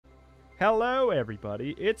Hello,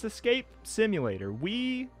 everybody. It's Escape Simulator.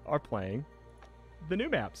 We are playing the new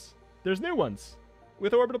maps. There's new ones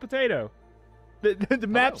with Orbital Potato. The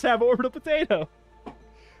maps have Orbital Potato.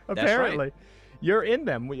 Apparently. Right. You're in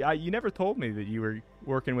them. You never told me that you were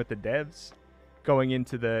working with the devs going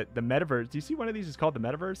into the metaverse. Do you see one of these is called the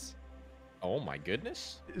metaverse? Oh my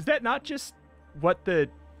goodness. Is that not just what the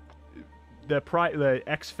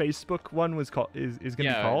ex-Facebook one was called is going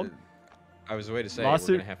to be called? I was waiting to say Lawsuit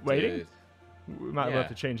we're gonna have waiting? to. We might have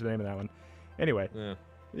to change the name of that one. Anyway.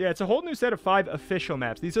 Yeah. It's a whole new set of 5 official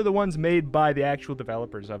maps. These are the ones made by the actual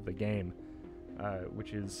developers of the game,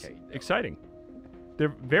 which is exciting. They're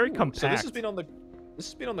very compact. So this has been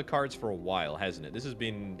on the cards for a while, hasn't it? This has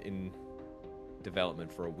been in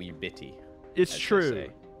development for a wee bitty. It's true.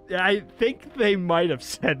 I think they might have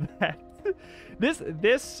said that.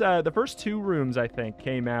 The first 2 rooms I think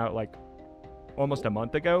came out like almost a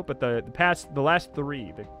month ago, but the last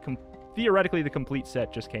 3, theoretically the complete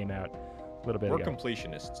set just came out a little bit ago. We're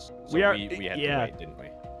completionists. So we are. We had to wait, didn't we?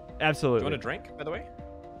 Absolutely. Do you want a drink, by the way?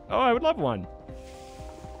 Oh, I would love one.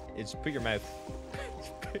 It's put your mouth.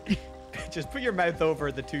 Just put your mouth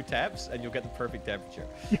over the 2 taps, and you'll get the perfect temperature.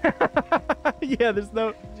 Yeah, there's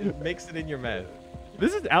no. Just mix it in your mouth.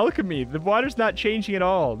 This is alchemy. The water's not changing at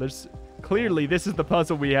all. Clearly this is the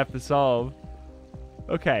puzzle we have to solve.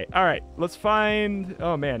 Okay, all right. Let's find.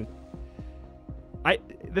 Oh man.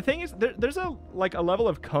 The thing is, there's a level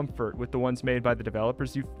of comfort with the ones made by the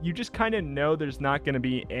developers. You just kind of know there's not going to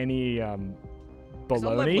be any baloney. It's a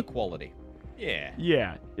level of quality. Yeah.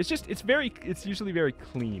 Yeah. It's usually very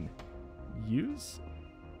clean. Use?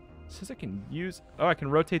 It says I can use. Oh, I can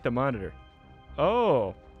rotate the monitor.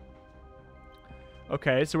 Oh.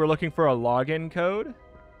 Okay, so we're looking for a login code.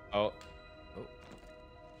 Oh.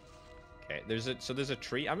 Okay. There's a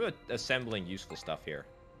tree. I'm assembling useful stuff here.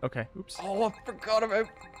 Okay. Oops. Oh, I forgot about.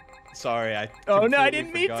 Sorry, Oh no, I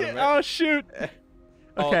didn't mean to. Oh shoot.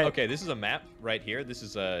 Okay. Okay. This is a map right here. This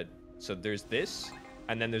is a. So there's this,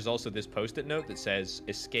 and then there's also this post-it note that says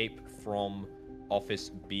 "Escape from Office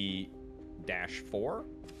B-4,"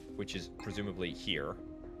 which is presumably here.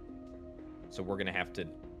 So we're gonna have to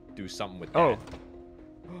do something with that. Oh.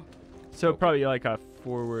 So probably like a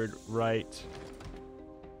forward, right.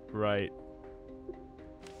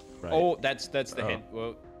 Oh, that's the hint.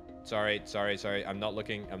 Whoa. Sorry. I'm not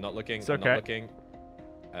looking. It's I'm okay. not looking.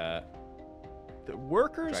 The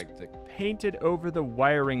workers painted over the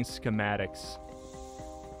wiring schematics.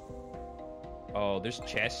 Oh, there's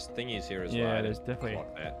chest thingies here as well. Yeah, there's definitely.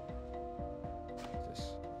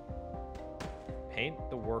 This. Paint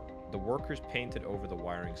the workers painted over the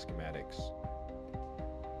wiring schematics.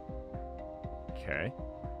 Okay.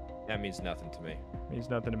 That means nothing to me. Means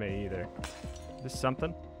nothing to me either. Is this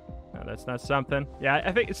something? No, that's not something. Yeah,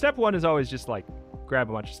 I think step 1 is always just like grab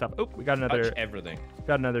a bunch of stuff. Oh, we got another. Touch everything.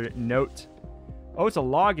 Got another note. Oh, it's a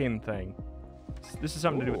login thing. This is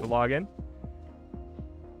something to do with the login.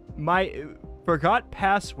 My forgot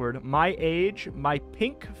password. My age. My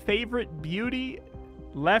pink favorite beauty.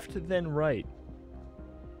 Left then right.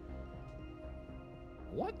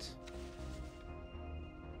 What?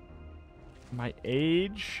 My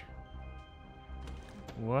age.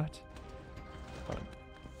 What?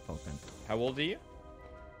 Open. How old are you?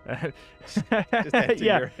 Just enter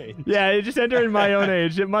your age. Yeah, just entering my own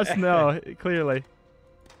age. It must know clearly.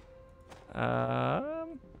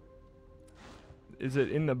 Is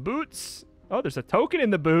it in the boots? Oh, there's a token in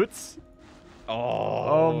the boots.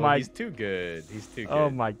 Oh my! He's too good. He's too good. Oh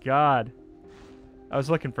my god! I was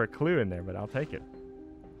looking for a clue in there, but I'll take it.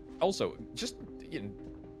 Also, just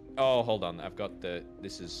oh, hold on. I've got the.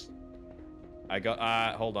 This is. I got.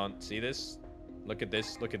 Hold on. See this? Look at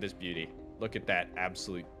this. Look at this beauty. Look at that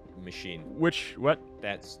absolute machine. What?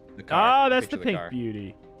 That's the car. Oh, that's the Picture pink car.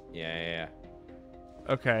 beauty. Yeah.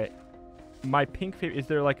 Okay. My pink favorite. Is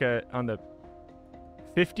there like a on the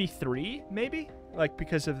 53 maybe? Like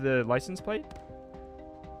because of the license plate?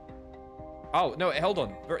 Oh no! Hold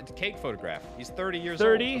on. The cake photograph. He's 30 years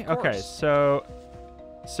 30? old. 30. Okay, so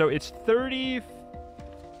it's 30.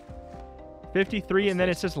 53, and then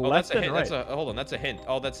it says left and right. Hold on, that's a hint.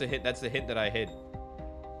 Oh, that's a hint. That's the hint that I hid.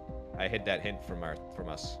 I hid that hint from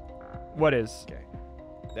us. What is? Okay.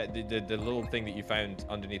 That the little thing that you found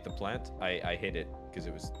underneath the plant, I hid it because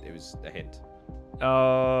it was a hint.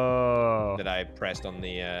 Oh. That I pressed on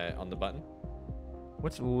the button.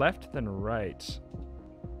 What's left then right?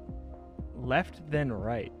 Left then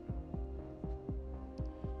right.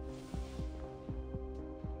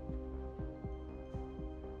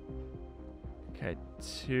 Okay,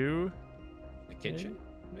 2. The kitchen,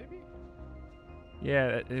 maybe? Yeah,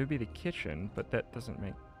 it would be the kitchen, but that doesn't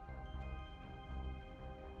make...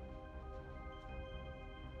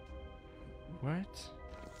 What?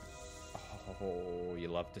 Oh, you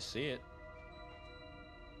love to see it.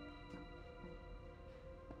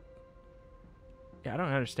 Yeah, I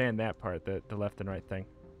don't understand that part, the left and right thing.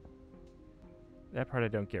 That part I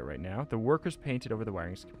don't get right now. The workers painted over the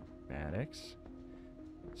wiring schematics.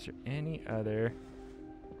 Is there any other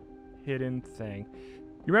hidden thing?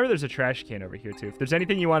 You remember there's a trash can over here, too. If there's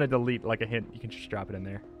anything you want to delete, like a hint, you can just drop it in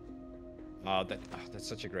there. That's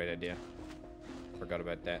such a great idea. Forgot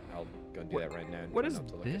about that. I'll go do that right now. What is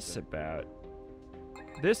this about?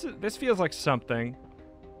 This feels like something.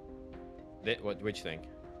 Which thing?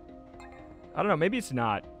 I don't know. Maybe it's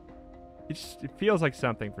not. It feels like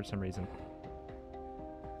something for some reason.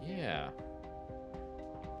 Yeah.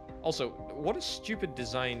 Also, what a stupid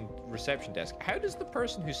design reception desk. How does the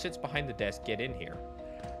person who sits behind the desk get in here?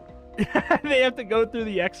 They have to go through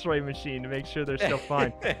the X-ray machine to make sure they're still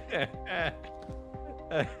fine.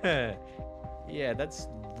 Yeah, that's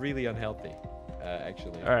really unhealthy,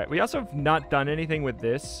 actually. All right. We also have not done anything with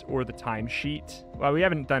this or the timesheet. Well, we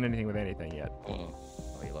haven't done anything with anything yet. Oh,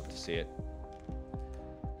 you love to see it.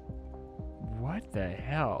 What the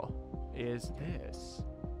hell is this?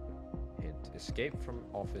 Hint: escape from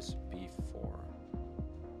office B4.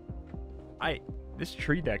 This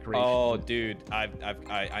tree decoration. Oh, dude, I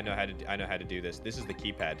know how to do this. This is the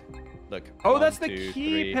keypad. Look. Oh, 1, that's the 2,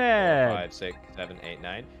 keypad. 3, 4, 5, 6, 7, 8,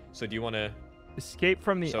 9. So do you want to escape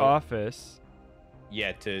from the office?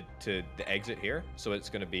 Yeah, to the exit here. So it's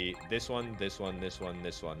going to be this one, this one, this one,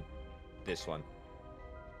 this one, this one,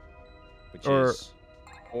 which is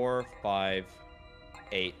 4, 5,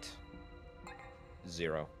 8,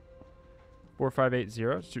 0. 4, 5, 8,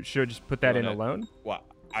 0. Should I just put that in alone? Well,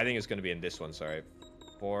 I think it's going to be in this one. Sorry,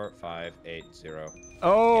 4, 5, 8, 0.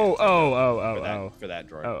 Oh, yeah, for that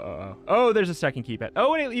drawer. Oh, there's a second keypad.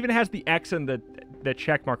 Oh, and it even has the X and the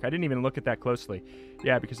check mark. I didn't even look at that closely.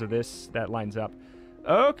 Yeah, because of this, that lines up.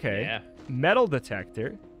 Okay. Yeah. Metal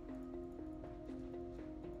detector.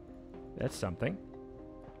 That's something.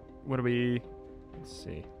 What do we... Let's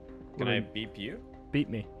see. Can I beep you? Beat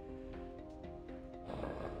me.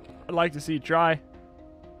 I'd like to see it try.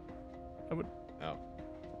 I would... Oh.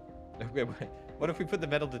 Okay, what if we put the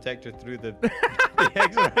metal detector through the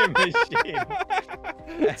X-ray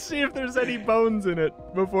machine? See if there's any bones in it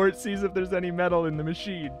before it sees if there's any metal in the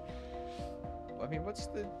machine. I mean, what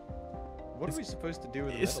are we supposed to do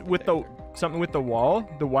with the metal with detector? something with the wall?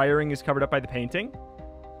 The wiring is covered up by the painting?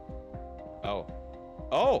 Oh.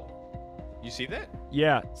 Oh! You see that?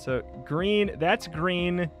 Yeah, so green, that's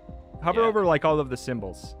green. Hover over like all of the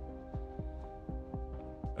symbols.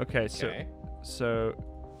 Okay, so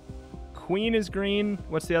Queen is green.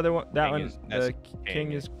 What's the other one? That one. The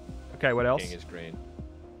king is. Okay, what else? King is green.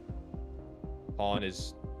 Pawn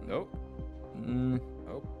is. Oh.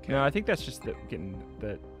 Okay. No, I think that's just getting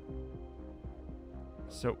the.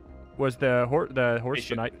 So, was the horse Bishop,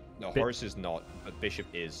 the knight? No, horse is not, but bishop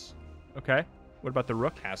is. Okay. What about the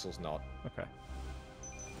rook? Castle's not. Okay.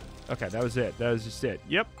 Okay, that was it. That was just it.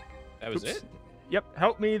 Yep. That was it? Yep.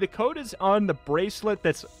 Help me. The code is on the bracelet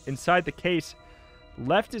that's inside the case.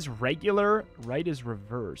 Left is regular, right is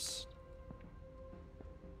reverse.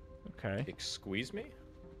 Okay. Squeeze me?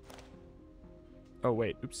 Oh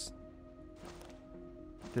wait, oops.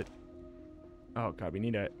 Oh god, we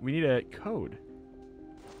need a code.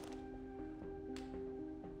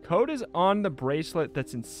 Code is on the bracelet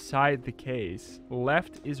that's inside the case.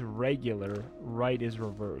 Left is regular, right is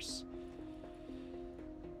reverse.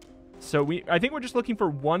 So I think we're just looking for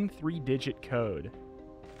one 3-digit code.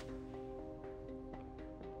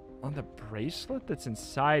 On the bracelet that's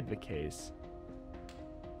inside the case.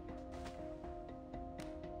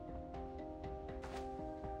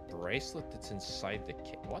 Bracelet that's inside the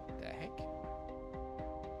case. What the heck? Do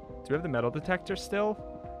we have the metal detector still?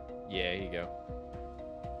 Yeah, here you go.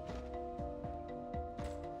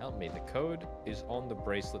 Help me. The code is on the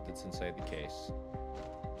bracelet that's inside the case.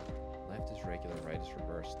 Left is regular, right is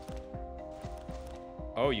reversed.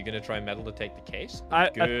 Oh, you're gonna try metal detect the case?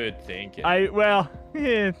 Good thinking. Well,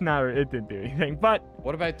 no, it didn't do anything. But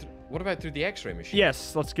what about through the X-ray machine?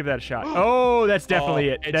 Yes, let's give that a shot. Oh, that's definitely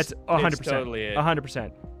it. That's 100%. It's totally it.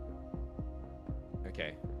 100%.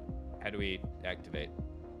 Okay, how do we activate?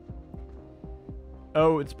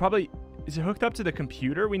 Oh, it's probably. Is it hooked up to the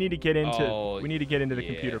computer? We need to get into. The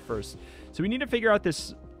computer first. So we need to figure out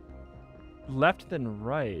this left then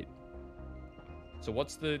right. So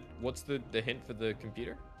what's the hint for the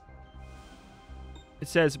computer? It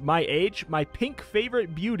says my age, my pink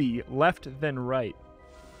favorite beauty, left then right.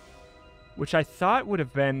 Which I thought would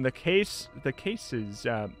have been the case. The cases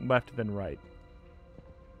left then right.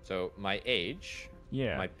 So my age.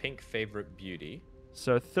 Yeah. My pink favorite beauty.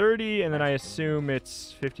 So 30, and then I assume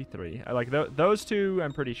it's 53. I like those two.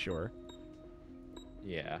 I'm pretty sure.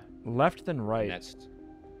 Yeah. Left then right. And that's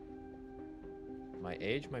my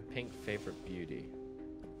age, my pink favorite beauty.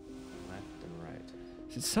 Left and right.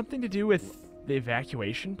 Is it something to do with the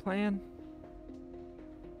evacuation plan?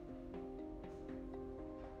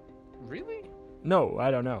 Really? No,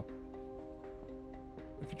 I don't know.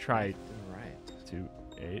 We could try Left and right. 2,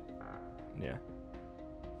 8. Yeah.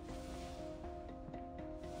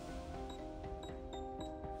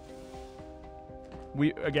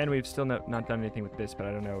 We've still not done anything with this, but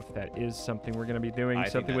I don't know if that is something we're going to be doing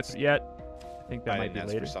something with yet. I think that might be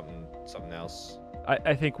later. For something else.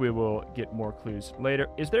 I think we will get more clues later.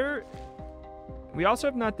 Is there... We also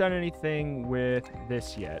have not done anything with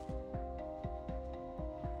this yet.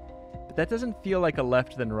 But that doesn't feel like a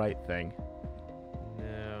left then right thing.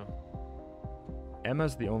 No.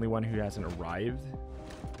 Emma's the only one who hasn't arrived.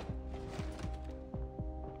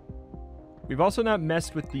 We've also not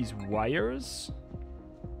messed with these wires.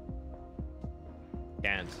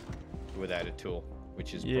 Can't without a tool,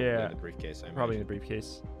 which is probably in the briefcase. Probably in the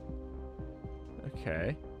briefcase.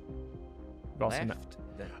 Okay. We've also Left.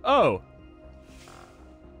 Oh!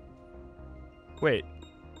 Wait.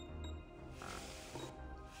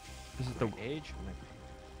 Is it the age?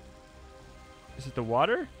 Is it the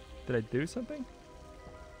water? Did I do something?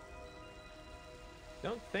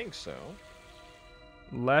 Don't think so.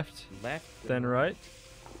 Left. Then right.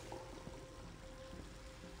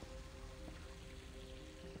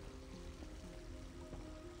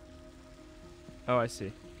 Oh, I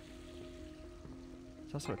see.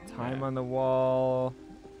 There's also a time on the wall.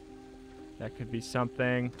 That could be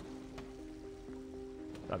something.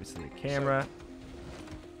 Obviously, the camera.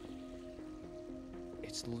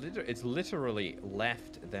 So it's literally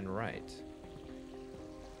left then right.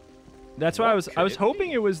 That's why I was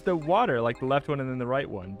hoping it was the water, like the left one and then the right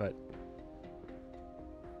one, but.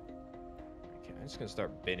 Okay, I'm just gonna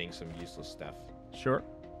start binning some useless stuff. Sure.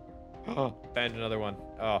 Oh, found another one.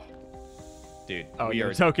 Oh, dude. Oh, we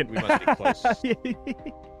are token. We must be close. Okay.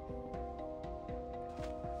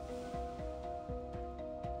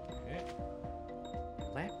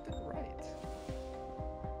 Left and right.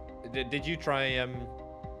 Did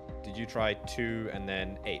you try 2 and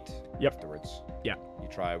then 8? Yep. Afterwards. Yeah. You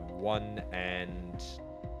try 1 and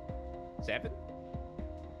 7?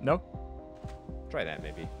 No. Try that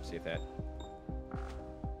maybe. See if that.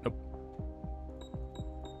 Nope.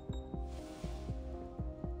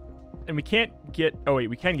 And we can't get... Oh, wait.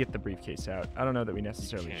 We can get the briefcase out. I don't know that we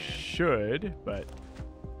necessarily should, but...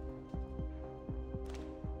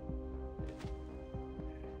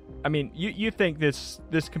 I mean, you think this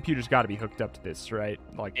computer's got to be hooked up to this, right?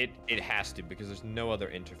 Like it has to, because there's no other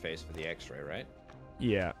interface for the X-ray, right?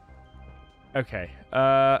 Yeah. Okay.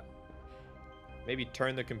 Maybe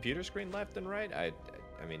turn the computer screen left and right. I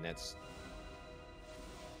mean that's.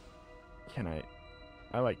 Can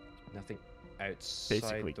I like nothing outside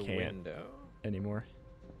basically the can't window anymore.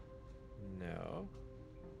 No.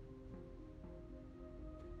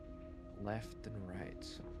 Left and right.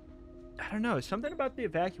 I don't know. Something about the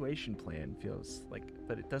evacuation plan feels like,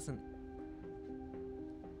 but it doesn't.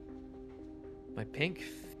 My pink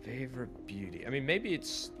favorite beauty. I mean, maybe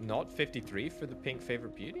it's not 53 for the pink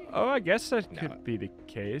favorite beauty. Oh, I guess that could be the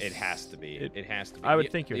case. It has to be. It has to be. I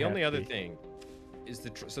would think the only other thing is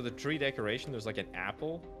the tree decoration. There's like an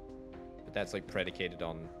apple, but that's like predicated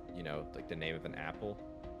on like the name of an apple.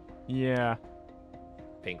 Yeah.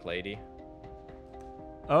 Pink lady.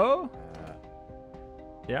 Oh.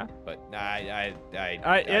 Yeah. But I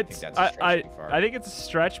think that's a stretch too far. I think it's a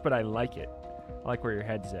stretch, but I like it. I like where your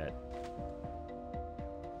head's at.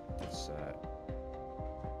 It's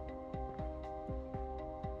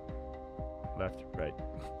left, right.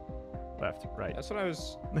 Left, right. That's what I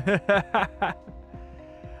was.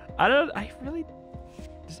 I really.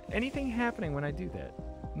 Is anything happening when I do that?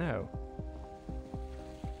 No.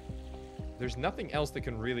 There's nothing else that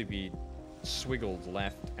can really be swiggled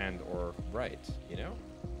left and or right,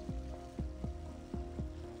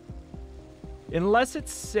 Unless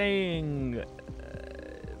it's saying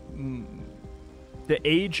the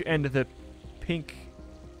age and the pink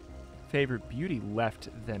favorite beauty left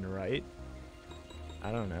then right.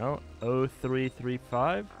 I don't know.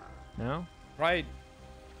 0335? No?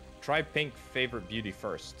 Try pink favorite beauty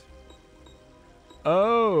first.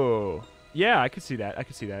 Oh. Yeah, I could see that.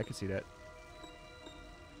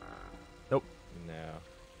 Nope. No.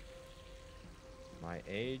 My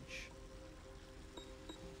age.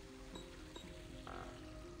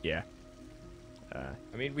 Yeah.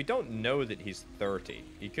 I mean, we don't know that he's 30.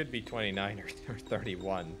 He could be 29 or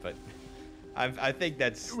 31, but I think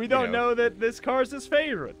that's. We don't know that this car's his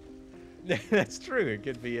favorite. That's true. It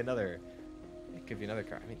could be another. It could be another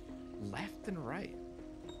car. I mean, left and right.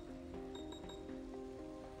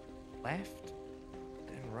 Left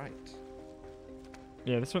and right.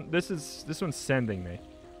 Yeah, this one's sending me.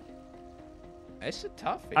 It's a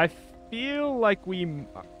toughie. I feel like we're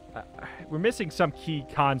missing some key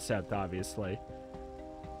concept, obviously.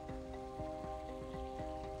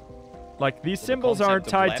 Like these symbols aren't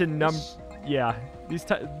tied to Yeah,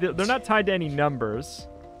 they're not tied to any numbers.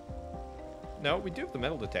 No, we do have the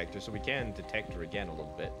metal detector, so we can detect her again a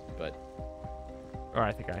little bit, but... Oh,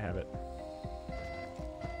 I think I have it.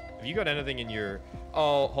 Have you got anything in your...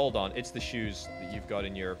 Oh, hold on. It's the shoes that you've got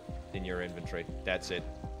in your inventory. That's it.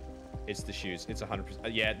 It's the shoes. It's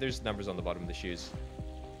 100%. Yeah, there's numbers on the bottom of the shoes.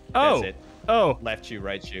 Oh! That's it. Oh! Left shoe,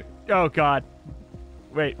 right shoe. Oh, God.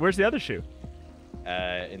 Wait, where's the other shoe?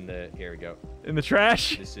 Here we go. In the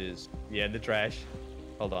trash? This is... Yeah, in the trash.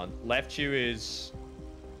 Hold on. Left shoe is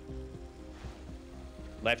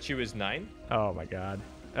 9. Oh my god.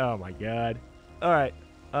 Oh my god. Alright.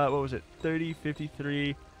 What was it? 30,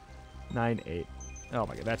 53, 98. Oh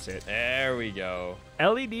my god, that's it. There we go.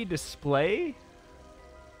 LED display?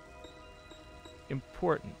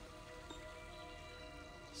 Important.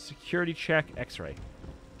 Security check, X-ray.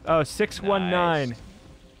 Oh, 619. Nice.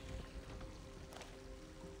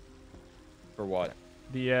 For what?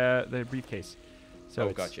 The briefcase. So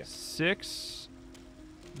it's gotcha.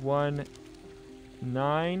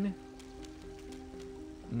 619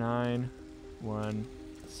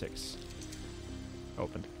 916.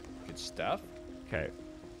 Opened. Good stuff. Okay.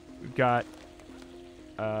 We've got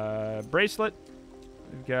a bracelet.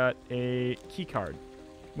 We've got a key card,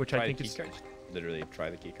 which I think is literally try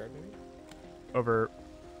the key card maybe. Over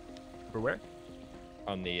where?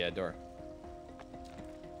 On the door.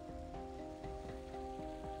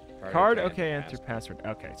 Card? Okay, enter password.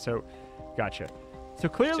 Okay, so gotcha. So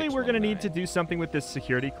clearly we're going to need to do something with this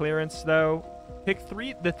security clearance, though. Pick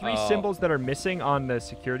the three symbols that are missing on the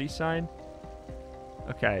security sign.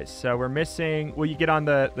 Okay, so we're missing... Will you get on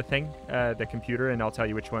the thing, the computer, and I'll tell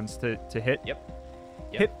you which ones to hit? Yep.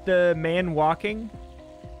 Hit the man walking.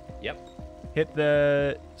 Yep. Hit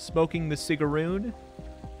the smoking the cigaroon.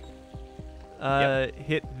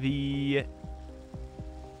 Hit the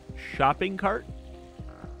shopping cart.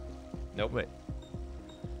 Nope.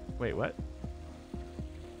 Wait, what?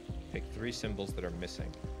 Pick 3 symbols that are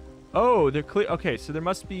missing. Oh, they're clear. Okay, so there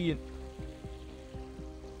must be...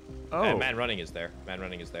 Oh. Man running is there. Man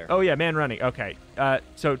running is there. Oh, yeah, man running. Okay.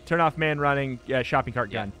 So turn off man running, shopping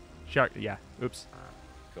cart gun. Yeah, oops.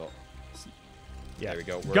 Cool. Yeah. There we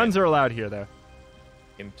go. Guns are allowed here, though.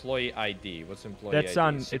 Employee ID. What's employee That's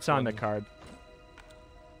ID? it's on the card.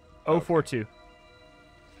 042.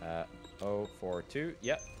 042.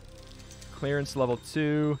 Yep. Clearance level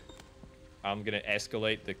 2. I'm going to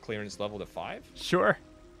escalate the clearance level to 5. Sure.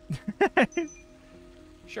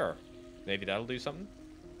 Sure. Maybe that'll do something.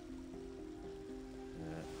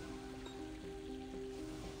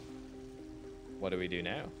 What do we do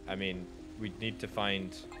now? I mean, we need to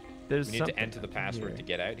find... we need to enter the password to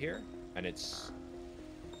get out here, and it's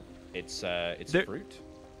fruit.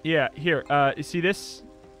 Yeah, here. You see this?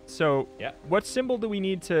 So, yeah. What symbol do we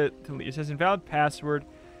need to leave? It says invalid password.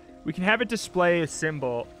 We can have it display a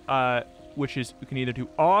symbol, which is, we can either do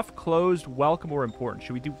off, closed, welcome, or important.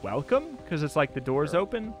 Should we do welcome? Because it's like the door's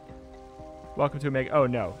open? Welcome to a mega... Oh,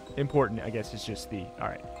 no. Important, I guess, is just the... All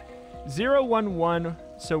right. 011.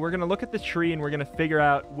 So we're going to look at the tree, and we're going to figure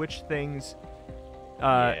out which things...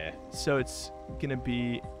 yeah. So it's going to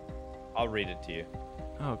be... I'll read it to you.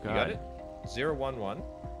 Oh, God. You got it? 011.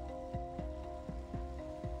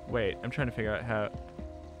 Wait, I'm trying to figure out how...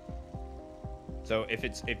 So if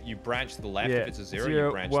you branch to the left, yeah. if it's a 0, you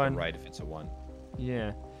branch to the right if it's a 1.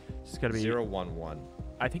 Yeah. It's got to be... 011.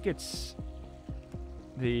 I think it's...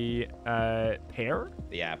 The, pear?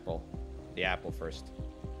 The apple. The apple first.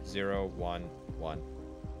 011. Oh,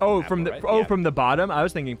 apple, from the... right? Oh, from the bottom? I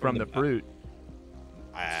was thinking from the fruit.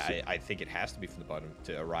 I think it has to be from the bottom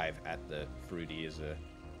to arrive at the fruity is a...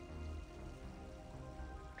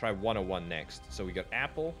 Try 101 next. So we got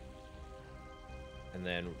apple, and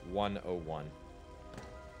then 101.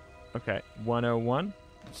 Okay, 101.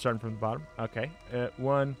 Starting from the bottom. Okay,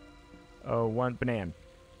 101 banana.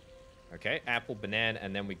 Okay, apple, banana,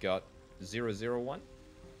 and then we got 001.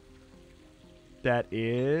 That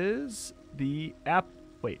is the app.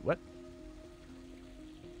 Wait, what?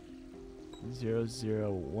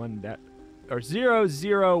 001. That or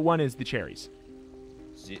 001 is the cherries.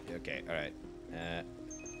 Okay, all right.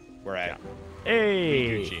 We're at.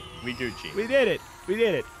 Hey! We Gucci. We did it. We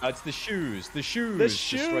did it. It's the shoes. The shoes. The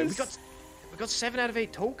shoes. We got 7 out of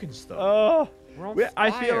 8 tokens though. Oh, We're on fire.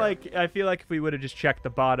 I feel like if we would have just checked the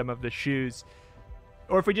bottom of the shoes,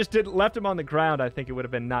 or if we just left them on the ground, I think it would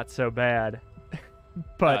have been not so bad.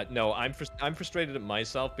 But no, I'm frustrated at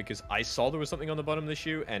myself because I saw there was something on the bottom of the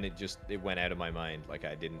shoe and it went out of my mind. Like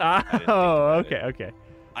I didn't. Okay.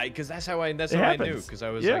 Because that's how I knew. Because I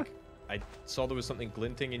was like, I saw there was something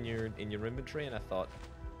glinting in your inventory and I thought,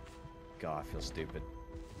 God, I feel stupid.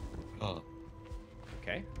 Oh.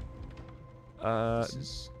 Okay.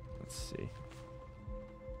 Let's see.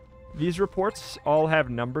 These reports all have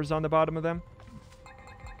numbers on the bottom of them.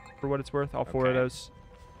 For what it's worth, all 4 of those.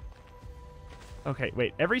 Okay,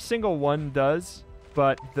 wait. Every single one does,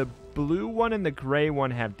 but the blue one and the gray one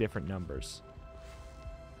have different numbers.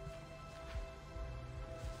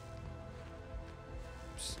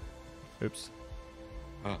 Oops.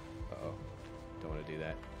 Uh-oh. Don't want to do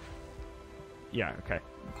that. Yeah, okay.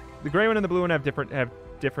 The gray one and the blue one have different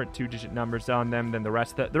 2-digit numbers on them than the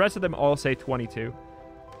rest. The rest of them all say 22.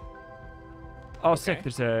 Oh, sick.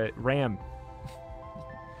 There's a RAM.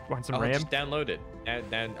 Want some RAM? Just download it and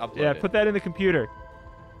upload it. Yeah, put that in the computer.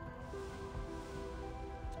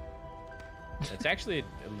 That's actually a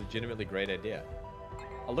legitimately great idea.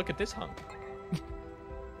 Oh, look at this hunk.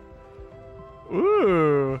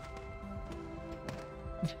 Ooh.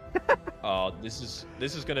 Oh, this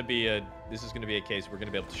is gonna be a case we're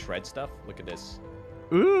gonna be able to shred stuff. Look at this.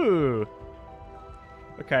 Ooh.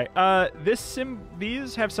 Okay.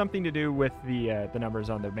 These have something to do with the numbers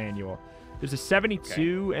on the manual. There's a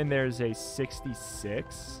 72 and there's a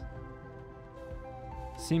 66.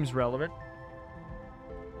 Seems relevant.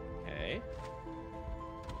 Okay.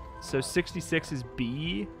 So 66 is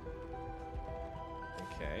B.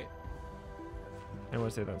 Okay. And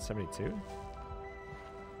what's it on 72?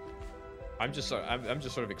 I'm just sort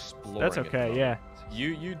of exploring. That's okay. Yeah.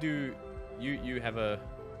 You have a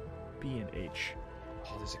B and H.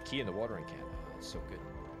 Oh, there's a key in the watering can. Oh, that's so good.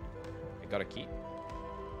 I got a key.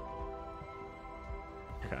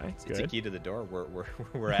 Okay, it's a key to the door.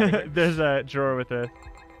 We're at it. There's a drawer with a...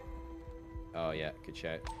 Oh, yeah. Good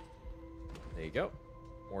shout. There you go.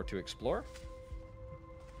 More to explore.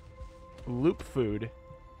 Loop food.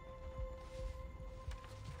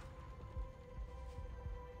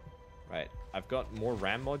 Right. I've got more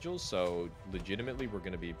RAM modules, so legitimately we're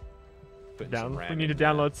going to be putting some RAM We need to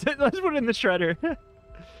download... Let's put it in the shredder.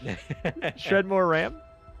 Shred more RAM.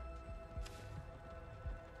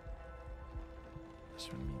 This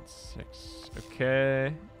one means 6.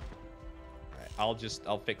 Okay. Alright,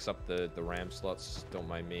 I'll fix up the RAM slots. Don't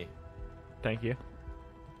mind me. Thank you.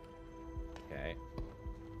 Okay.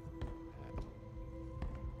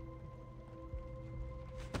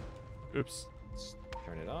 Oops. Let's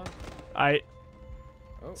turn it on.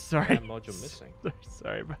 Oh, sorry. RAM module missing.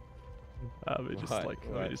 Sorry, but let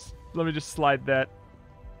me just slide that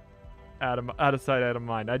out of sight, out of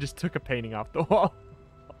mind. I just took a painting off the wall.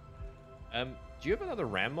 Do you have another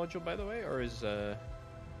RAM module, by the way, or is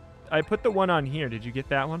I put the one on here. Did you get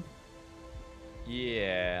that one?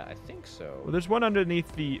 Yeah, I think so. Well, there's one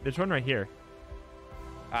underneath there's one right here.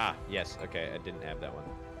 Ah, yes. Okay, I didn't have that one.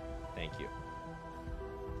 Thank you.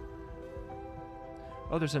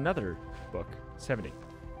 Oh, there's another book. 70.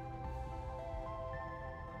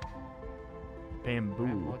 Bamboo.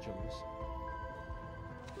 RAM modules.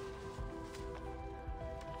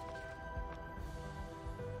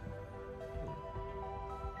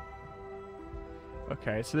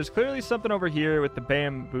 Okay, so there's clearly something over here with the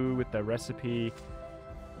bamboo, with the recipe,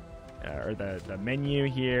 or the menu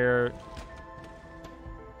here.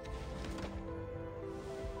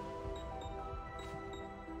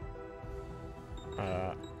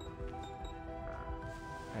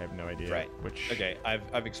 I have no idea. Right. Which? Okay,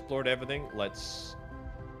 I've explored everything. Let's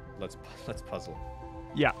puzzle.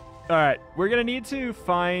 Yeah. All right. We're gonna need to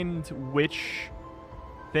find which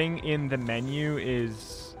thing in the menu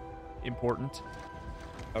is important.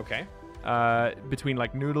 Okay. Between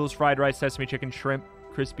like noodles, fried rice, sesame chicken, shrimp,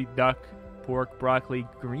 crispy duck, pork, broccoli,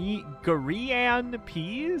 Korean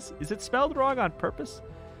peas. Is it spelled wrong on purpose?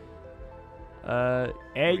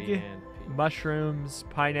 Egg, mushrooms,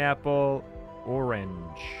 pineapple,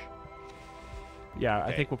 orange. Yeah,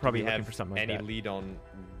 okay. I think we'll probably be looking for something like that. Any lead on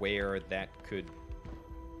where that could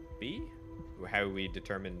be? How we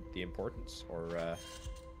determine the importance, or?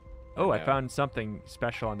 I found something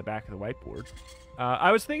special on the back of the whiteboard.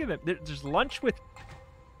 I was thinking that there's lunch with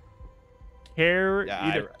care.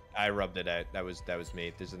 Yeah, I rubbed it out. That was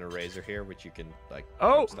me. There's an eraser here which you can like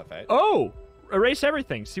rub stuff out. Oh, erase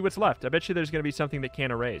everything. See what's left. I bet you there's gonna be something that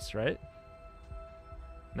can't erase, right?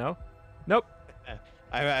 No? Nope.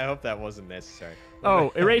 I hope that wasn't necessary.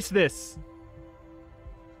 Oh, erase this.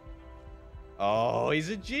 Oh, he's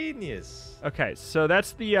a genius. Okay, so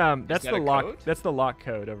that's the that a lock. code? That's the lock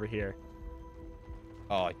code over here.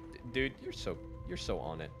 Oh, dude, you're so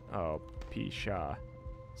on it. Oh, Pisha.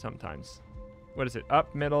 Sometimes. What is it?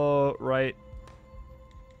 Up, middle, right.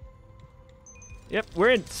 Yep,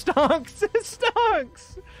 we're in Stonks.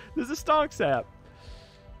 Stonks. There's a Stonks app.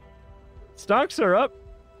 Stonks are up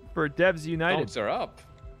for Devs United. Stonks are up.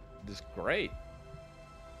 This is great.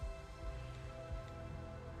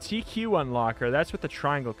 TQ unlocker. That's with the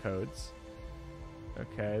triangle codes.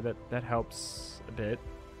 Okay, that helps a bit.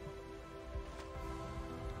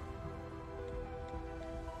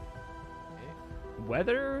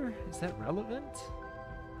 Weather? Is that relevant?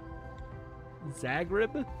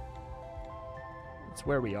 Zagreb? It's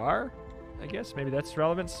where we are, I guess. Maybe that's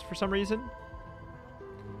relevant for some reason.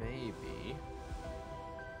 Maybe.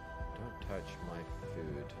 Don't touch my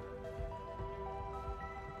food.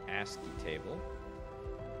 ASCII table.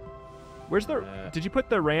 Where's the? Did you put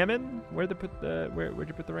the RAM in? Where'd you put the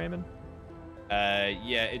RAM in?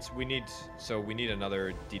 Yeah, we need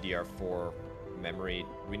another DDR4 memory.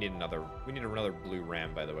 We need another blue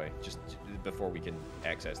RAM, by the way, just before we can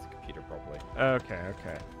access the computer properly.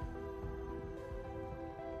 Okay.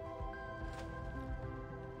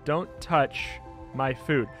 Don't touch my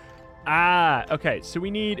food. Ah, okay. So we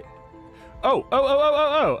need. Oh.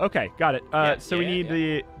 Okay, got it. We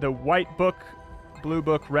need the white book, blue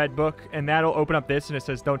book, red book, and that'll open up this, and it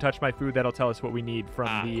says "Don't touch my food." That'll tell us what we need from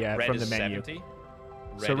the menu. 70.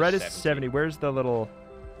 So red is 70. Where's the little?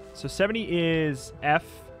 So 70 is F.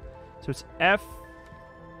 So it's F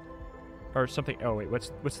or something. Oh wait, what's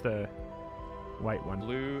the white one?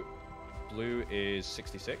 Blue is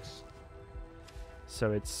 66.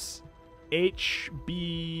 So it's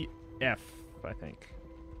HBF, I think.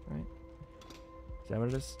 Right? Is that what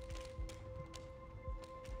it is?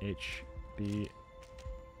 HBF.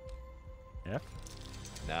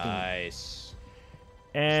 Nice.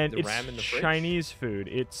 And the RAM in the fridge? Chinese food.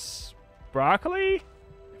 It's broccoli,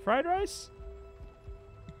 fried rice.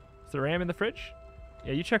 Is the RAM in the fridge?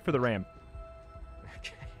 Yeah, you check for the RAM.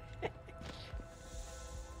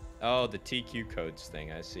 Oh, the TQ codes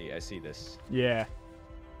thing. I see this. Yeah.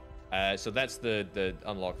 So that's the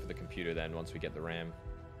unlock for the computer then, once we get the RAM.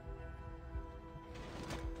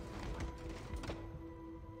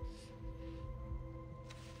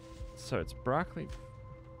 So it's broccoli,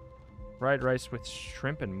 fried rice with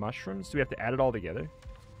shrimp and mushrooms. Do we have to add it all together?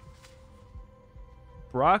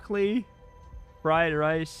 Broccoli, fried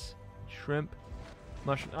rice, shrimp,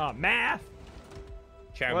 mushroom. Oh, math!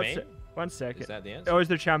 Chow mein? One second. Is that the answer? Oh, is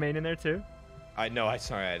there chow mein in there too?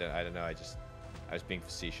 Sorry, I don't know. I was being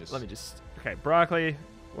facetious. Let me just. Okay, broccoli,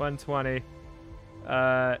 120.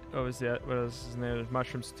 What was that? What else is in there? There's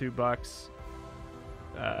mushrooms, $2.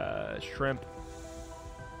 Shrimp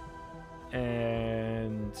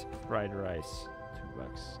and fried rice,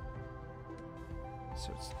 $2.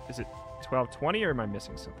 So is it 12.20 or am I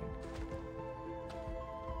missing something?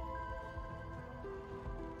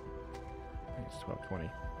 I think it's 12.20.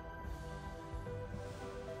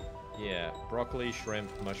 Yeah, broccoli, shrimp,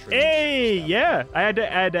 mushrooms. Hey, yeah. I had to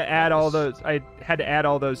add all those. I had to add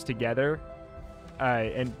all those together,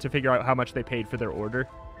 and to figure out how much they paid for their order.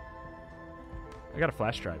 I got a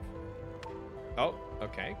flash drive. Oh,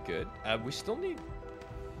 okay, good. We still need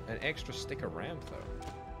an extra stick of RAM though.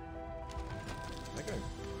 Am I going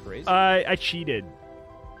crazy? I cheated.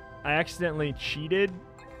 I accidentally cheated.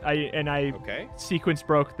 I sequence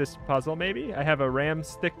broke this puzzle. Maybe I have a RAM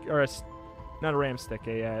stick or not a RAM stick.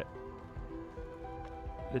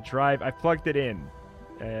 The drive. I plugged it in.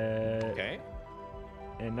 Okay.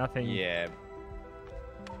 And nothing. Yeah.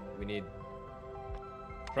 We need.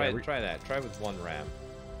 Try that. Try with one RAM.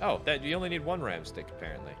 Oh, you only need one RAM stick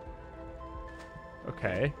apparently.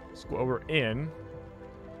 Okay. Well, we're in.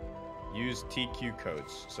 Use TQ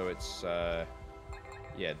codes. So it's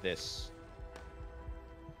yeah, this.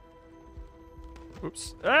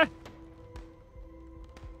 Oops. Ah!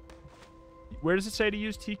 Where does it say to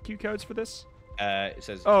use TQ codes for this? It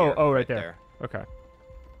says right there. Okay.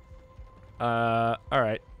 All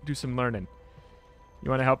right. Do some learning. You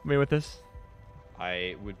want to help me with this?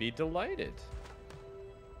 I would be delighted.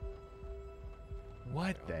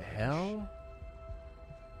 What the hell?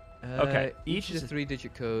 Okay. Each is a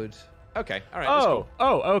 3-digit code. Okay. All right. That's cool.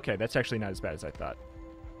 Okay. That's actually not as bad as I thought.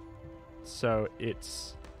 So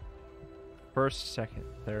it's first, second,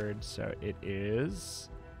 third. So it is.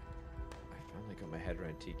 I finally got my head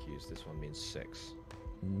around TQs. This one means 6.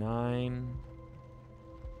 9.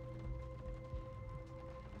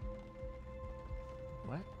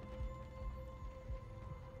 What?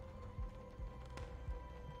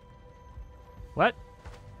 What?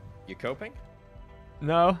 You coping?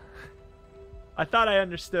 No. I thought I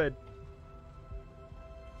understood.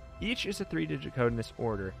 Each is a 3-digit code in this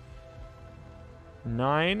order.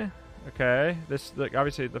 9. Okay. This, like,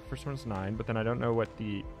 obviously the first one's 9, but then I don't know what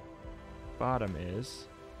the bottom is.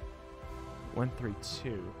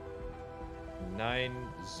 132. 90.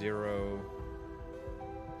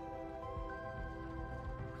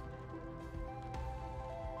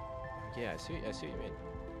 Yeah, I see what you mean.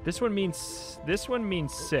 This one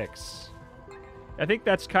means 6. I think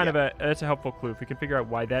that's kind of that's a helpful clue. If we can figure out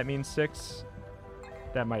why that means 6,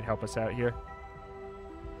 that might help us out here.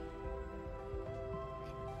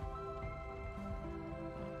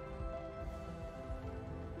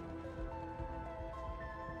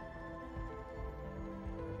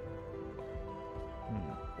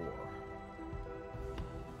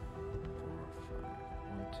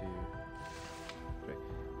 Okay.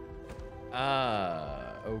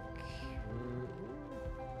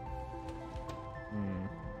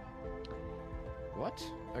 What?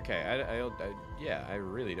 Okay, yeah, I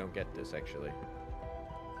really don't get this, actually.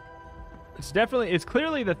 It's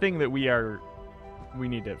clearly the thing that we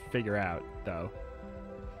need to figure out, though.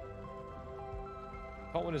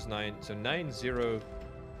 Part 1 is 9, so 90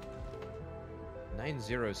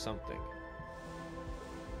 something.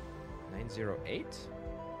 908?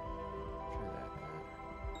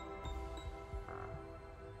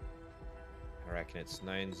 I reckon it's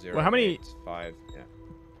 9085. Well, how many? 5, yeah.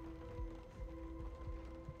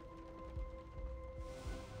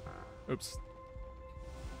 Oops.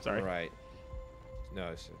 Sorry. All right.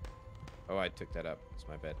 No, oh, I took that up. It's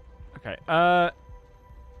my bad. Okay.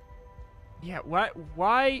 Yeah.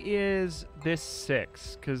 Why is this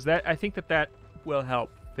 6? Because I think that will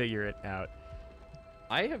help figure it out.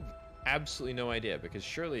 I have absolutely no idea, because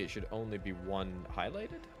surely it should only be 1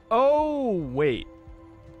 highlighted. Oh wait.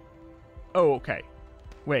 Oh, okay.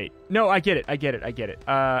 Wait. No, I get it.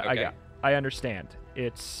 Okay. I understand.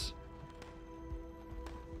 It's...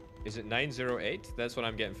 Is it 908? That's what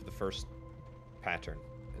I'm getting for the first pattern.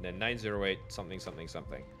 And then 908 something something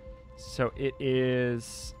something. So it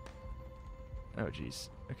is... Oh, geez.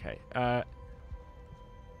 Okay.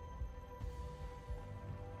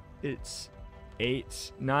 It's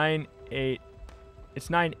 898. It's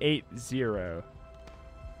 980.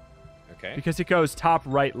 Okay. Because it goes top,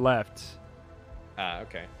 right, left. Ah,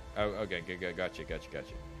 okay. Oh, okay. Good. Gotcha.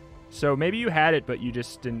 So maybe you had it, but you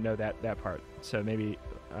just didn't know that part. So maybe...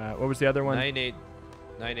 what was the other one? 980.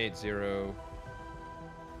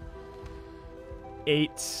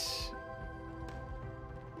 8.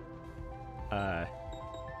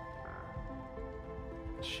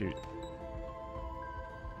 Shoot.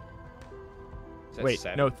 Wait,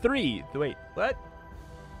 7? no, 3. Wait, what?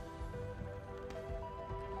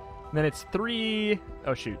 And then it's 3.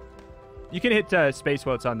 Oh, shoot. You can hit space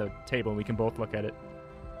while it's on the table, and we can both look at it.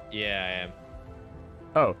 Yeah, I am.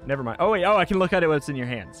 Oh, never mind. Oh, wait. Oh, I can look at it when it's in your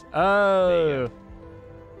hands. Oh.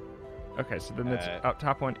 Okay, so then the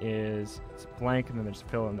top one is it's blank, and then there's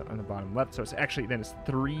fill on the bottom left. So it's actually, then it's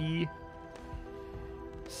 3,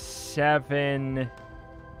 7,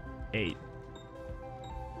 8.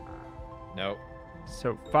 Nope.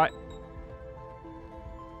 So 5.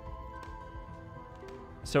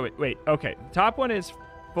 So wait. Okay, the top one is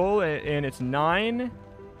full, and it's 9.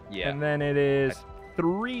 Yeah. And then it is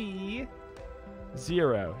 3,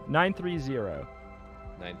 0, 930.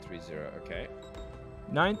 930. Okay.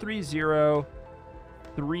 930,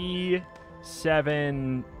 3,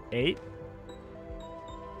 7, 8.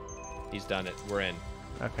 He's done it. We're in.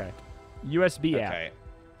 Okay. USB app. Okay.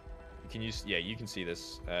 Can you? Yeah, you can see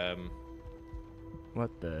this. What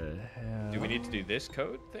the hell? Do we need to do this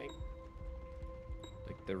code thing?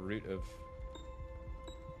 Like the root of...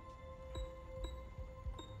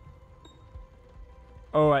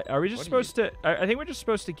 Oh, are we just supposed to... I think we're just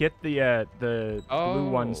supposed to get the blue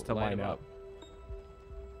ones to line up.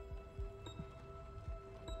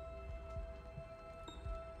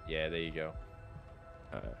 Yeah, there you go.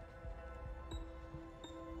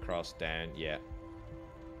 Cross down, yeah.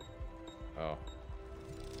 Oh.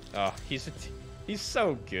 Oh, he's so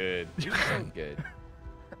good. He's so good.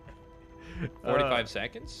 45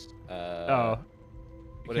 seconds? Oh.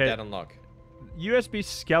 What did that unlock? USB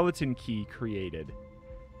skeleton key created.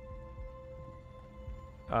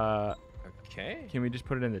 Okay. Can we just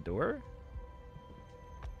put it in the door?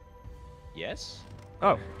 Yes.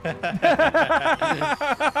 Oh.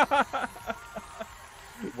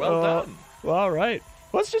 Well done. Well, all right.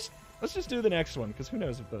 Let's just do the next one, because who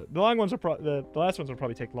knows if the long ones will the last ones will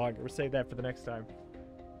probably take longer. We'll save that for the next time.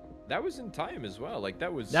 That was in time as well. Like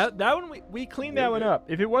that was that one we cleaned that one up.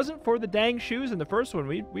 If it wasn't for the dang shoes in the first one,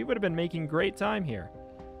 we would have been making great time here.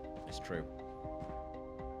 It's true.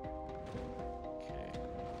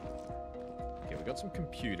 we got some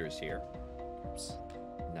computers here. Oops.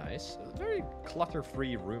 Nice. A very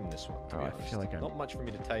clutter-free room, this one, to be honest. I feel like not much for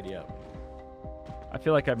me to tidy up. I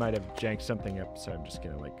feel like I might have janked something up, so I'm just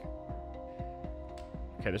gonna like...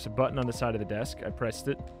 Okay, there's a button on the side of the desk. I pressed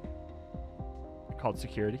it. Called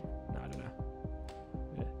security. No, I don't know.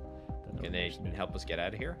 Yeah, don't know Can they help us get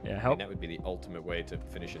out of here? Yeah, I help. mean, that would be the ultimate way to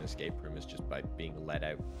finish an escape room, is just by being let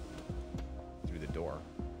out through the door.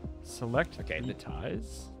 Select okay, the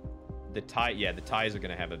ties. The ties are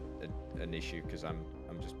gonna have an issue because I'm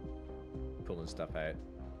just pulling stuff out.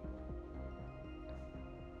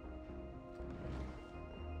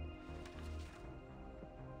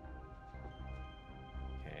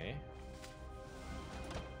 Okay.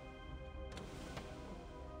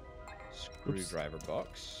 Screwdriver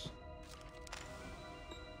box.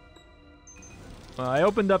 I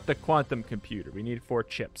opened up the quantum computer. We need 4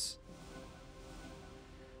 chips.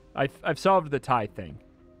 I've solved the tie thing.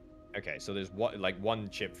 Okay, so there's one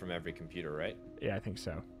chip from every computer, right? Yeah, I think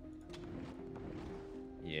so.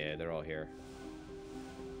 Yeah, they're all here.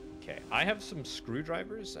 Okay, I have some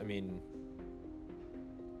screwdrivers. I mean...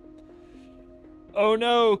 Oh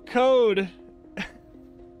no, code!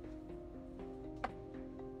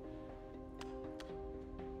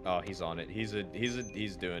 Oh, he's on it. He's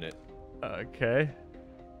doing it. Okay.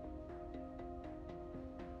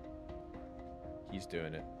 He's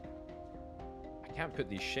doing it. I can't put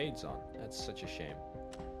these shades on. That's such a shame.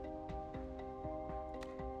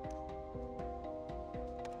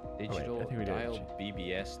 Digital dial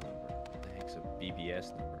BBS number. What the heck's a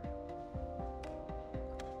BBS number?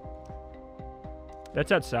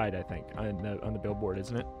 That's outside, I think, on the billboard,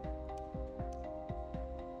 isn't it?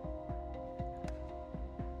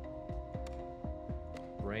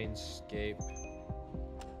 Brainscape.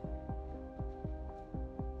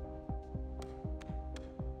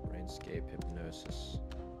 Brainscape hypnosis.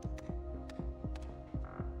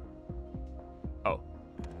 Oh.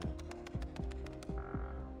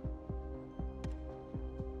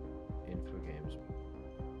 Info games.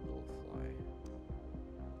 Will fly.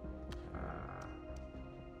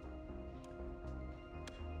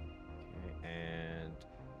 Okay, and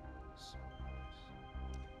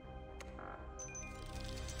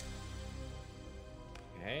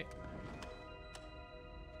okay.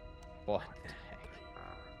 What the heck?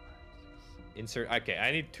 Insert. Okay,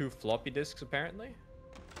 I need 2 floppy disks apparently.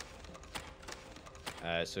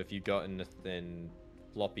 So if you've got anything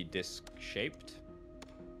floppy disk shaped,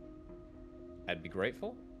 I'd be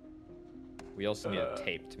grateful. We also need a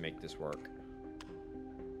tape to make this work.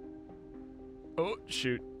 Oh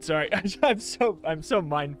shoot! Sorry, I'm so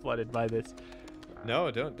mind flooded by this.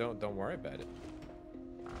 No, don't worry about it.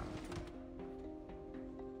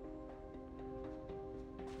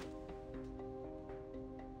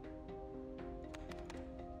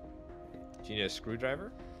 Do you need a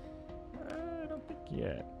screwdriver? I don't think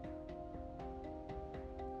yet.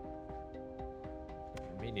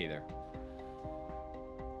 Me neither.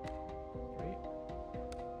 Wait.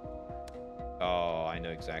 Oh, I know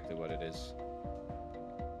exactly what it is.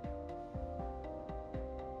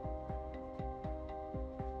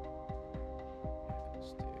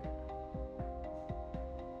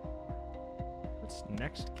 What's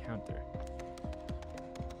next counter?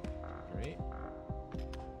 Right.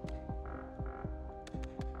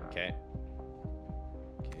 Okay.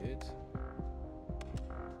 Good.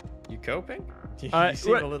 You coping? You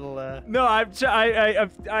seem a little. No,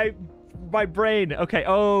 my brain. Okay.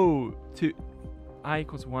 Oh, to I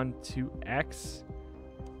 = 1 to x.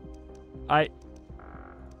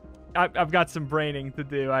 I've got some braining to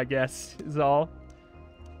do, I guess, is all.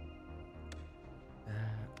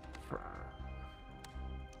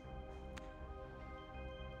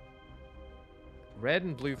 Red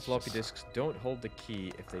and blue floppy disks don't hold the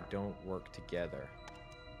key if they don't work together.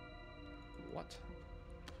 What?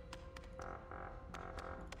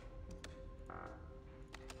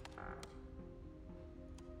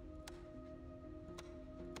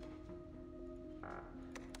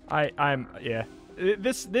 Yeah.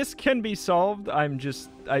 This can be solved. I'm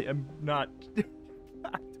not.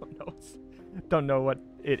 I don't know what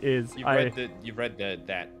it is. You've read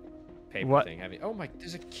that paper thing, have you? Oh my!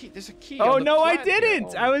 There's a key. There's a key. Oh on the no, I plat here.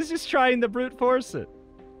 didn't. Oh. I was just trying to brute force it.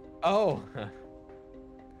 Oh.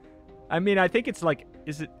 I mean, I think it's like,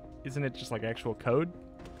 isn't it just like actual code?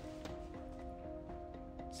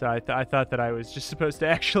 So I thought that I was just supposed to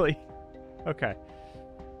actually. Okay.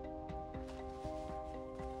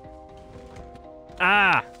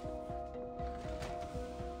 Ah.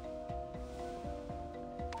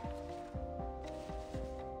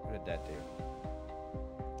 What did that do?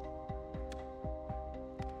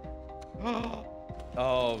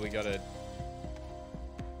 Oh, we gotta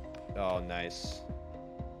Oh, nice.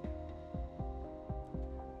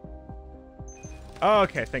 Oh,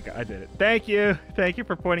 okay, thank God I did it. Thank you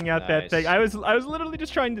for pointing out that thing. I was literally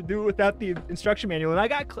just trying to do it without the instruction manual,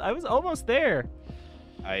 and I was almost there.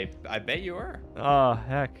 I bet you were. Oh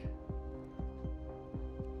heck.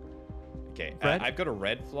 Okay, I've got a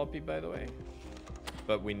red floppy, by the way,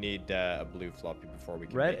 but we need a blue floppy before we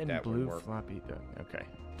can red make and that blue one work. floppy. Okay.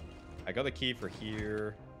 I got the key for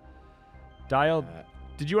here. Dial.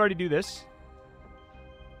 Did you already do this?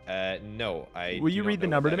 No, I. Will you read the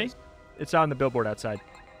number to me? It's on the billboard outside.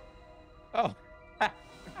 Oh,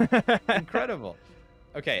 incredible.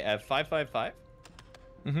 Okay, 555.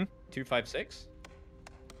 256.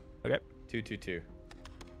 Okay. 222.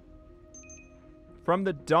 From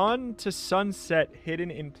the dawn to sunset,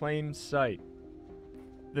 hidden in plain sight.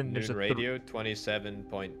 Then there's Noon a radio,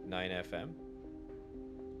 27.9 FM.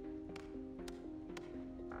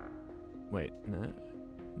 Wait,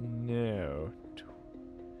 no.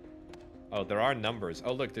 Oh, there are numbers.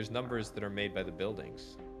 Oh, look, there's numbers that are made by the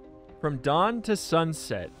buildings. From dawn to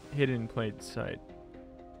sunset, hidden in plain sight.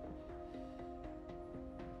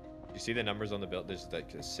 You see the numbers on the build? There's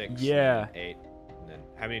like a 6, yeah, 8, and then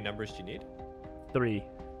how many numbers do you need? 3.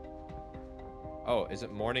 Oh, is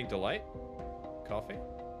it Morning Delight? Coffee?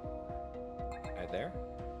 Right there?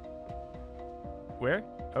 Where?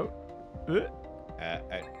 Oh.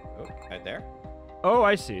 Right there? Oh,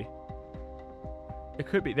 I see. It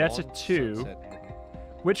could be. That's Dawn, a 2. sunset.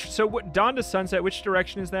 Which, so what, dawn to sunset, which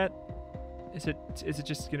direction is that? Is it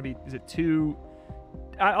just going to be, is it 2?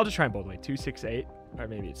 I'll just try and boldly. 268? Or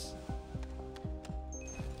maybe it's,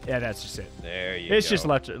 yeah, that's just it. There you go. It's just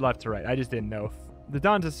left to right. I just didn't know. The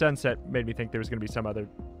dawn to sunset made me think there was going to be some other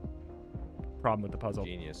problem with the puzzle.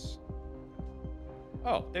 Genius.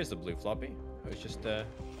 Oh, there's the blue floppy. It was just in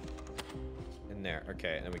there.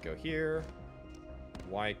 Okay, and then we go here.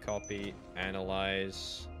 Y copy,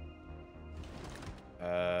 analyze.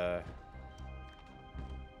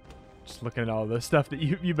 Just looking at all the stuff that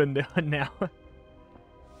you've been doing now.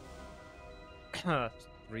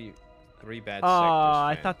 Three bad sectors.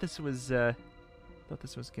 I fan. thought this was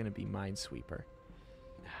gonna be Minesweeper.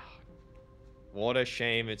 What a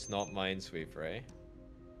shame it's not Minesweeper, eh?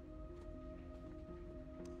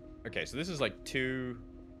 Okay, so this is like 2.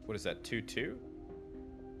 What is that? 2-2?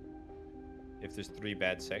 If there's 3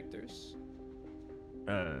 bad sectors.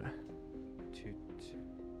 2-2.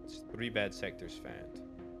 It's 3 bad sectors found.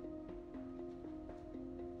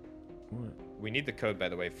 What? We need the code, by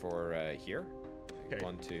the way, for here. Okay.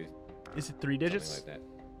 1, 2. Is it 3 digits? Something like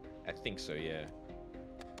that. I think so, yeah.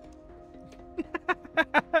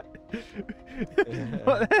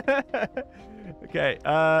 Okay.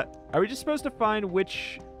 Are we just supposed to find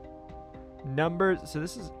which numbers? So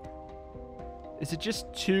this is. Is it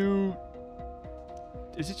just 2?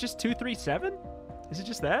 Is it just 237? Is it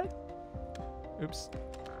just that? Oops.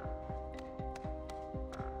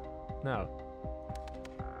 No.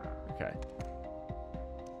 Okay.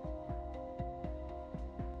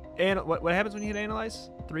 And what happens when you hit analyze?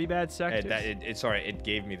 3 bad sectors? Sorry, it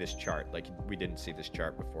gave me this chart. Like, we didn't see this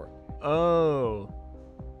chart before. Oh.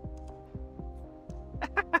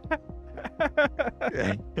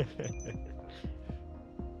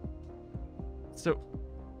 So.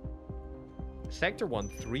 Sector 1,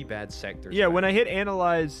 3 bad sectors. Yeah, found. when I hit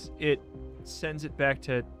analyze, it sends it back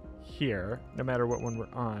to here, no matter what one we're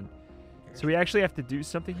on. So we actually have to do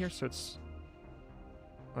something here, so it's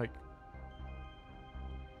like,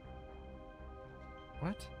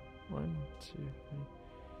 what? 1, 2, 3.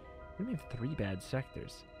 What do you mean 3 bad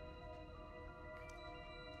sectors?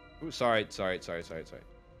 Ooh, sorry. You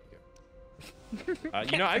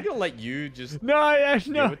know, I'm gonna let you just. No,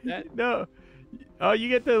 deal with that. no. Oh, you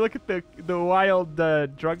get to look at the wild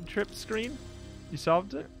drug trip screen. You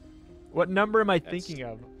solved it. What number am I thinking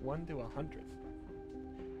of? 1 to 100.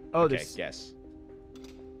 Oh, Okay, this. guess.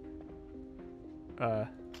 Let's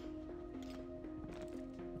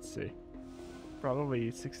see.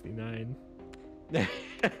 Probably 69. No,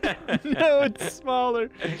 it's smaller.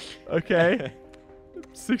 Okay.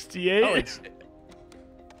 68. Oh, it's.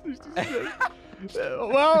 66.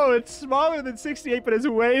 Whoa, it's smaller than 68, but it's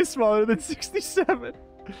way smaller than 67.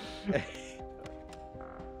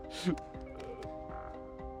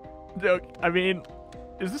 Look, I mean,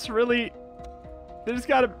 is this really? There's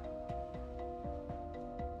gotta.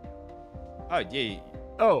 Oh yeah.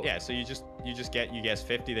 Oh. Yeah. So you guess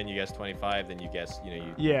 50, then you guess 25, then you guess you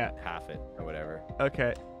Yeah. half it or whatever.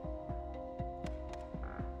 Okay.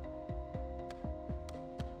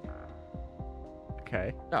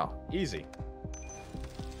 Okay. Oh, easy.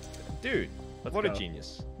 Dude, Let's what go. a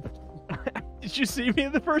genius. Did you see me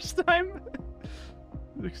the first time?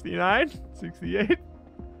 69? 68?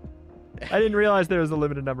 I didn't realize there was a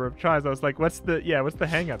limited number of tries. I was like, what's the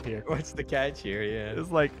hang up here? What's the catch here? Yeah. It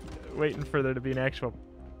was like waiting for there to be an actual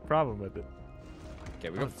problem with it. Okay,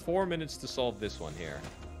 we got 4 minutes to solve this one here.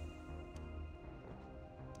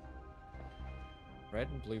 Red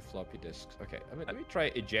and blue floppy disks. Okay, let me try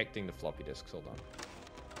ejecting the floppy disks. Hold on.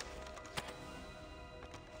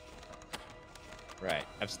 Right,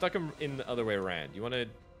 I've stuck them in the other way around. You want to,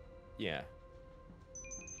 yeah,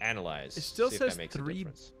 analyze. It still see says if that makes a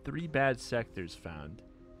difference. three bad sectors found.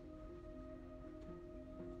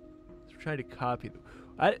 Let's try to copy them.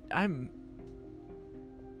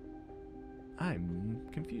 I'm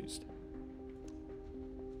confused.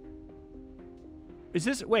 Is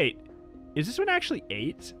this one actually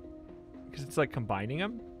 8? Because it's like combining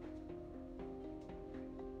them.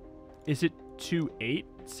 Is it 2, 8,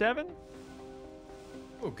 7?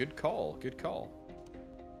 Oh, good call. Good call.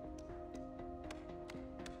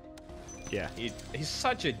 Yeah. He's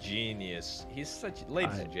such a genius. He's such,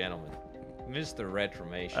 ladies and gentlemen, Mr.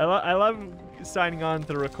 Retromation. I love signing on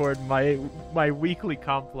to record my weekly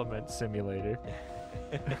compliment simulator.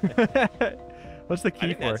 What's the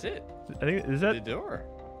key I think for? that's it. I think is that The door.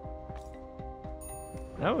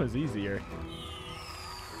 That was easier. Dude,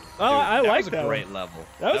 Oh, I like that. that Was a great one. level.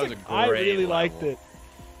 That was a great I really level. liked it.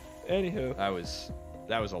 Anywho.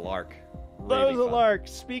 That was a lark. That Really was a fun. lark.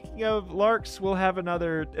 Speaking of larks, we'll have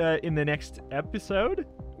another in the next episode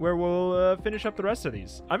where we'll finish up the rest of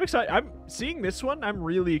these. I'm excited. I'm seeing this one. I'm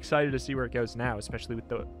really excited to see where it goes now, especially with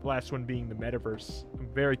the last one being the metaverse. I'm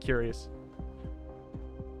very curious.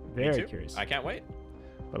 Me Very too. curious. I can't wait.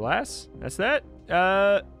 But alas, that's that.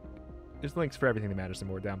 There's links for everything that matters and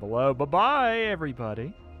more down below. Bye-bye,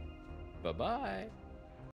 everybody. Bye-bye.